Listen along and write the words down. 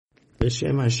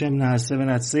B'Shem Hashem Na'aseh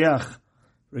v'Natzliach.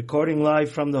 Recording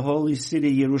live from the holy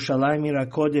city, Yerushalayim Ira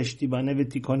Kodesh, Tibaneh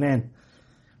v'Tikonen.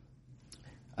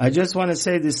 I just want to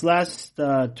say this last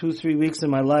 2-3 weeks in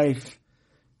my life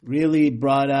really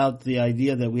brought out the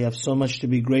idea that we have so much to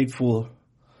be grateful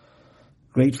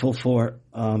for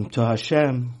to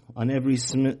Hashem on every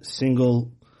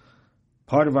single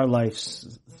part of our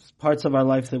lives, parts of our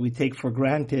life that we take for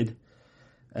granted,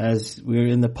 as we're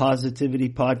in the Positivity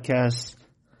Podcast.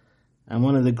 And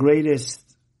one of the greatest,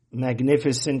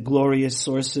 magnificent, glorious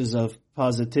sources of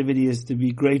positivity is to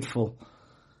be grateful.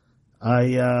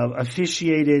 I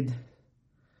officiated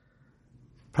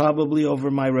probably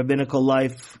over my rabbinical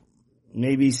life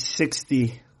maybe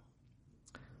 60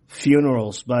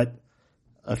 funerals, but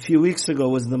a few weeks ago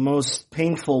was the most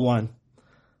painful one.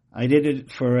 I did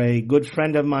it for a good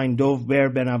friend of mine, Dov Ber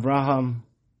Ben Avraham,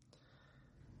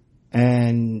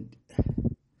 and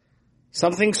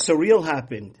something surreal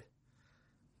happened.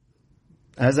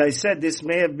 As I said, this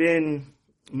may have been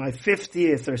my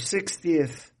 50th or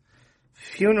 60th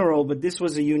funeral, but this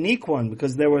was a unique one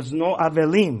because there was no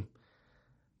avelim.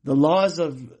 The laws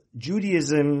of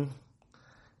Judaism,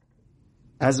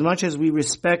 as much as we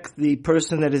respect the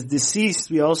person that is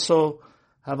deceased, we also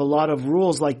have a lot of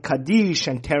rules like Kaddish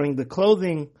and tearing the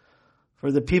clothing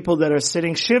for the people that are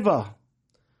sitting Shiva.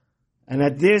 And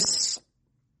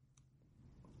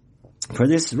for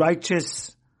this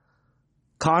righteous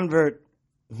convert,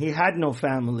 he had no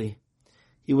family.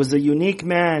 He was a unique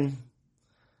man.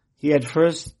 He had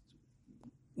first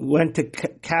went to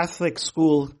Catholic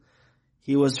school.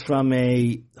 He was from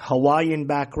a Hawaiian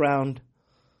background.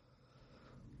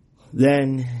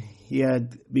 Then he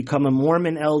had become a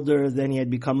Mormon elder. Then he had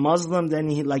become Muslim. Then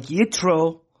he, like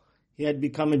Yitro, he had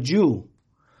become a Jew.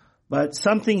 But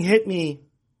something hit me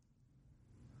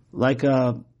like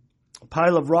a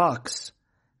pile of rocks.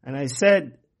 And I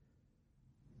said,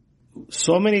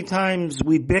 so many times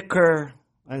we bicker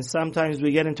and sometimes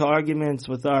we get into arguments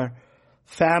with our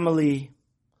family.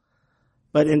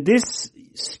 But in this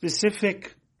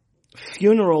specific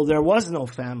funeral, there was no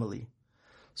family.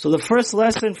 So the first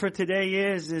lesson for today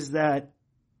is that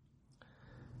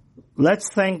let's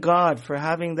thank God for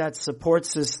having that support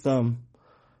system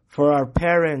for our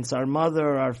parents, our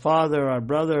mother, our father, our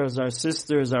brothers, our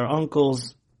sisters, our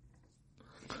uncles,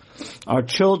 our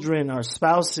children, our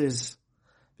spouses.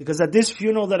 Because at this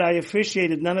funeral that I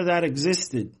officiated, none of that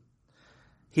existed.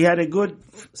 He had a good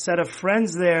set of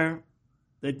friends there.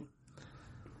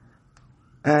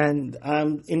 And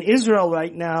I'm in Israel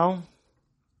right now.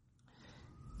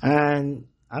 And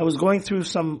I was going through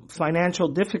some financial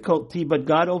difficulty, but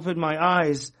God opened my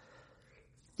eyes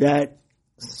that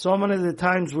so many of the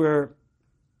times where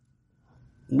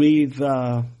we've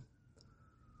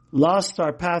lost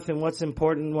our path in what's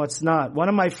important and what's not. One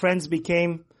of my friends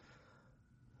became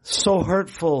so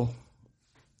hurtful.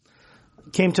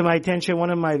 Came to my attention, one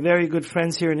of my very good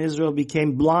friends here in Israel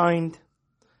became blind.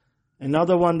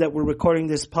 Another one that we're recording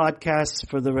this podcast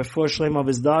for the refuah shlema of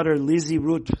his daughter, Lizzie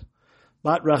Ruth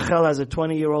Bat Rachel, has a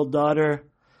 20-year-old daughter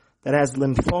that has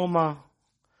lymphoma.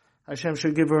 Hashem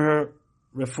should give her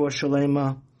refuah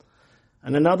shlema.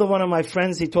 And another one of my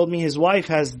friends, he told me his wife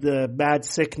has the bad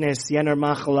sickness, yener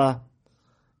machala,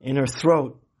 in her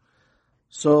throat.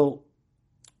 So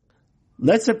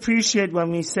let's appreciate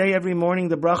when we say every morning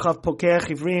the bracha of Pokeach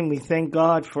Ivrim, we thank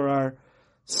God for our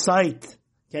sight.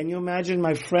 Can you imagine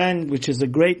my friend, which is a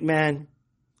great man,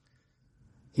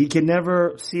 he can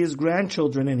never see his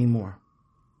grandchildren anymore.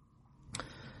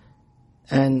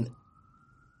 And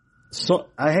so,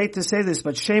 I hate to say this,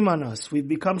 but shame on us. We've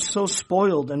become so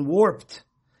spoiled and warped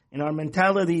in our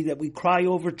mentality that we cry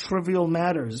over trivial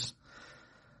matters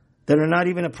that are not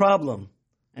even a problem.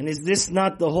 And is this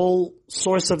not the whole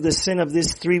source of the sin of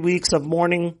this 3 weeks of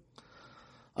mourning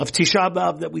of Tisha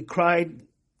B'Av that we cried?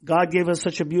 God gave us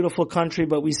such a beautiful country,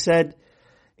 but we said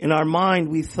in our mind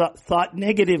we thought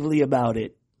negatively about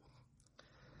it.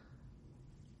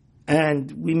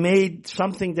 And we made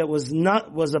something that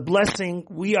was a blessing.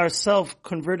 We ourselves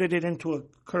converted it into a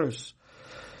curse.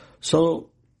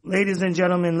 So, ladies and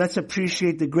gentlemen, let's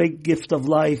appreciate the great gift of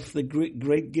life, the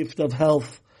great gift of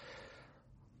health.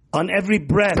 On every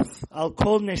breath, Al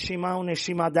Kol Neshima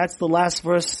Neshima, that's the last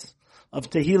verse of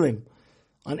Tehillim.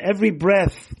 On every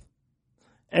breath,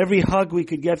 every hug we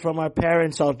could get from our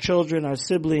parents, our children, our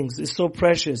siblings is so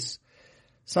precious.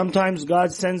 Sometimes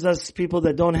God sends us people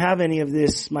that don't have any of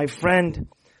this. My friend,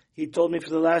 he told me for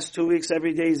the last 2 weeks,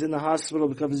 every day he's in the hospital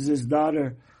because of his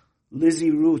daughter,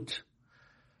 Lizzie Ruth,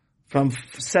 from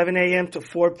 7 a.m. to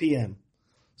 4 p.m.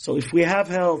 So if we have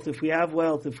health, if we have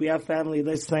wealth, if we have family,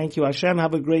 let's thank you. Hashem,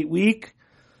 have a great week.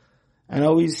 And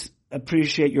always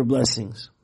appreciate your blessings.